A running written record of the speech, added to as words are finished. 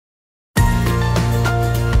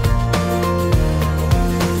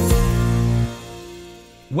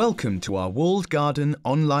Welcome to our Walled Garden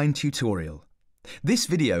online tutorial. This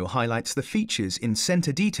video highlights the features in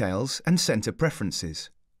Centre Details and Centre Preferences.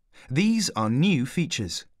 These are new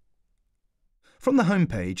features. From the home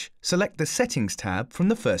page, select the Settings tab from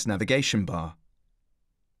the first navigation bar.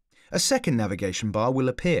 A second navigation bar will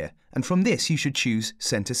appear, and from this you should choose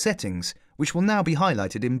Centre Settings, which will now be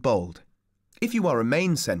highlighted in bold. If you are a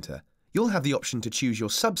main centre, you'll have the option to choose your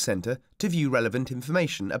sub-centre to view relevant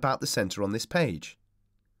information about the centre on this page.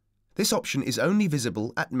 This option is only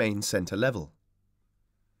visible at main centre level.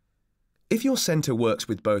 If your centre works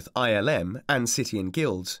with both ILM and City and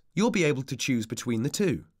Guilds, you'll be able to choose between the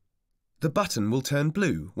two. The button will turn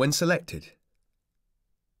blue when selected.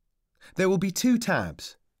 There will be two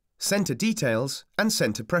tabs, Centre Details and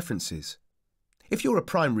Centre Preferences. If you're a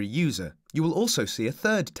primary user, you will also see a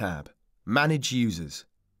third tab, Manage Users.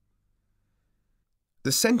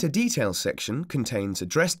 The Centre Details section contains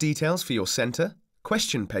address details for your centre,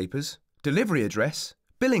 question papers, delivery address,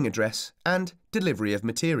 billing address, and delivery of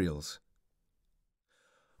materials.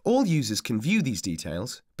 All users can view these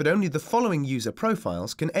details, but only the following user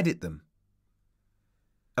profiles can edit them.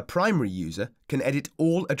 A primary user can edit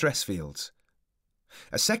all address fields.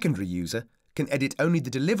 A secondary user can edit only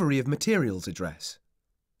the delivery of materials address.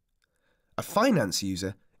 A finance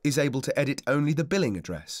user is able to edit only the billing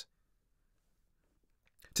address.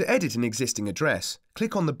 To edit an existing address,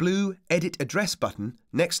 click on the blue Edit Address button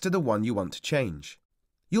next to the one you want to change.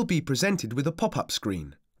 You'll be presented with a pop-up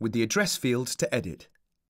screen with the address fields to edit.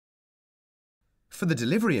 For the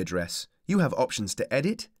delivery address, you have options to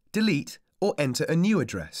edit, delete, or enter a new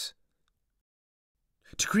address.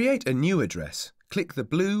 To create a new address, click the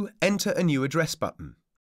blue Enter a New Address button.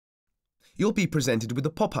 You'll be presented with a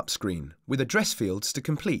pop-up screen with address fields to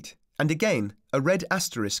complete, and again, a red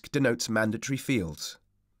asterisk denotes mandatory fields.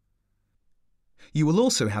 You will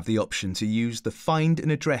also have the option to use the Find an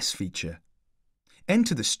Address feature.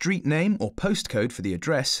 Enter the street name or postcode for the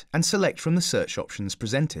address and select from the search options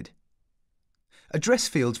presented. Address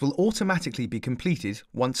fields will automatically be completed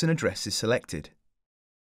once an address is selected.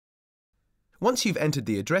 Once you've entered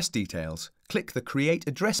the address details, click the Create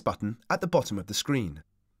Address button at the bottom of the screen.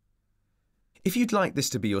 If you'd like this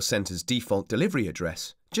to be your centre's default delivery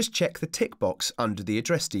address, just check the tick box under the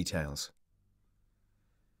address details.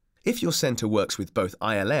 If your centre works with both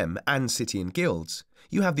ILM and City and Guilds,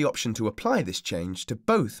 you have the option to apply this change to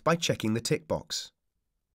both by checking the tick box.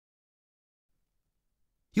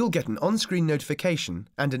 You'll get an on-screen notification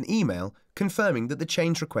and an email confirming that the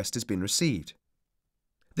change request has been received.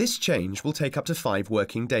 This change will take up to 5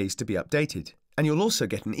 working days to be updated, and you'll also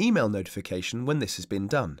get an email notification when this has been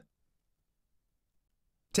done.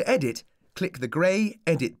 To edit, click the grey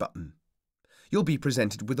Edit button. You'll be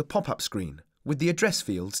presented with a pop-up screen with the address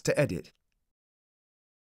fields to edit.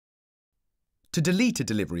 To delete a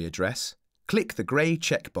delivery address, click the grey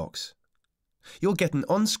checkbox. You'll get an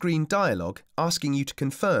on-screen dialog asking you to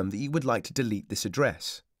confirm that you would like to delete this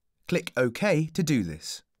address. Click OK to do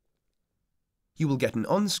this. You will get an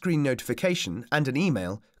on-screen notification and an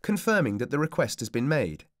email confirming that the request has been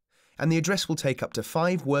made, and the address will take up to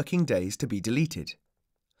 5 working days to be deleted.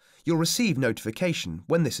 You'll receive notification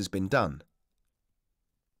when this has been done.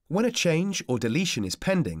 When a change or deletion is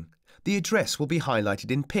pending, the address will be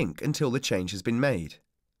highlighted in pink until the change has been made.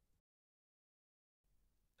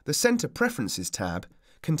 The Centre Preferences tab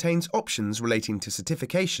contains options relating to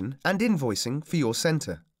certification and invoicing for your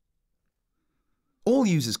centre. All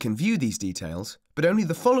users can view these details, but only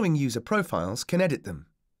the following user profiles can edit them.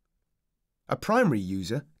 A primary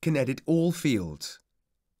user can edit all fields.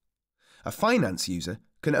 A finance user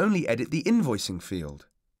can only edit the invoicing field.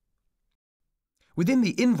 Within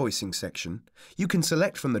the Invoicing section, you can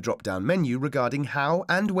select from the drop-down menu regarding how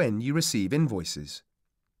and when you receive invoices.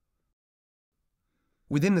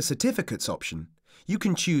 Within the Certificates option, you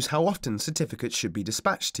can choose how often certificates should be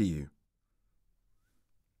dispatched to you.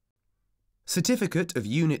 Certificate of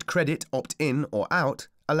Unit Credit Opt-in or Out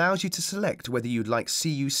allows you to select whether you'd like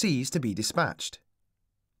CUCs to be dispatched.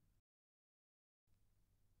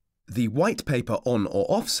 The White Paper On or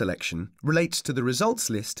Off selection relates to the results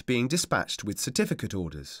list being dispatched with certificate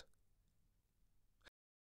orders.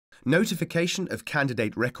 Notification of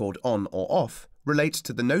Candidate Record On or Off relates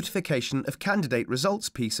to the notification of candidate results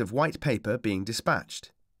piece of white paper being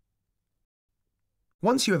dispatched.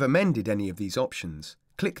 Once you have amended any of these options,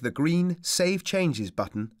 click the green Save Changes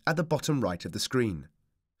button at the bottom right of the screen.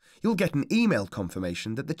 You'll get an email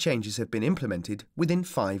confirmation that the changes have been implemented within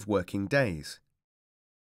 5 working days.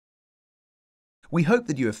 We hope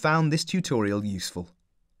that you have found this tutorial useful.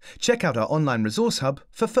 Check out our online resource hub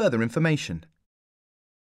for further information.